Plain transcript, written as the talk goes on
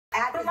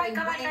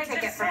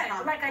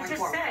like I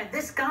just said,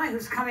 this guy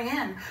who's coming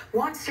in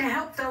wants to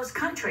help those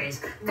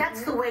countries.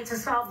 That's the way to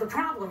solve the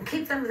problem.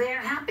 Keep them there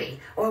happy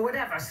or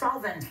whatever.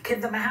 Solve it.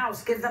 Give them a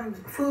house. Give them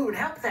food.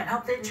 Help them.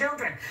 Help their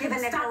children. Give a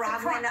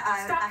Nicaraguan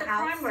stop the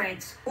house. crime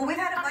rates. Well, we've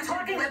had a bunch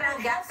of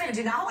liberal guests who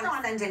do not want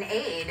to send in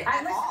aid I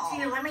at listen all. to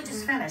you. Let me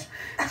just finish.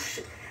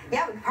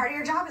 Yeah, part of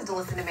your job is to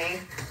listen to me.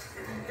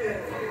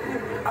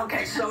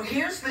 Okay, so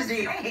here's the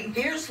deal.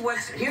 Here's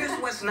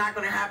what's not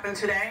going to happen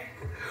today.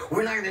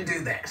 We're not going to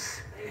do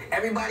this.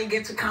 Everybody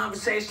gets a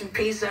conversation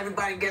piece.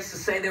 Everybody gets to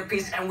say their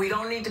piece, and we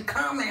don't need to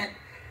comment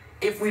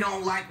if we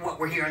don't like what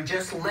we're hearing.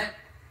 Just let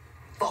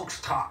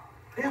folks talk.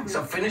 Yeah.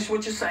 So finish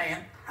what you're saying.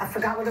 I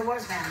forgot what it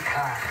was, man. All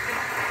right.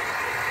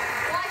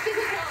 Well, I think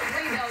we can all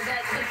agree, though,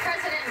 that the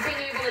president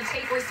being able to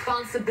take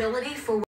responsibility for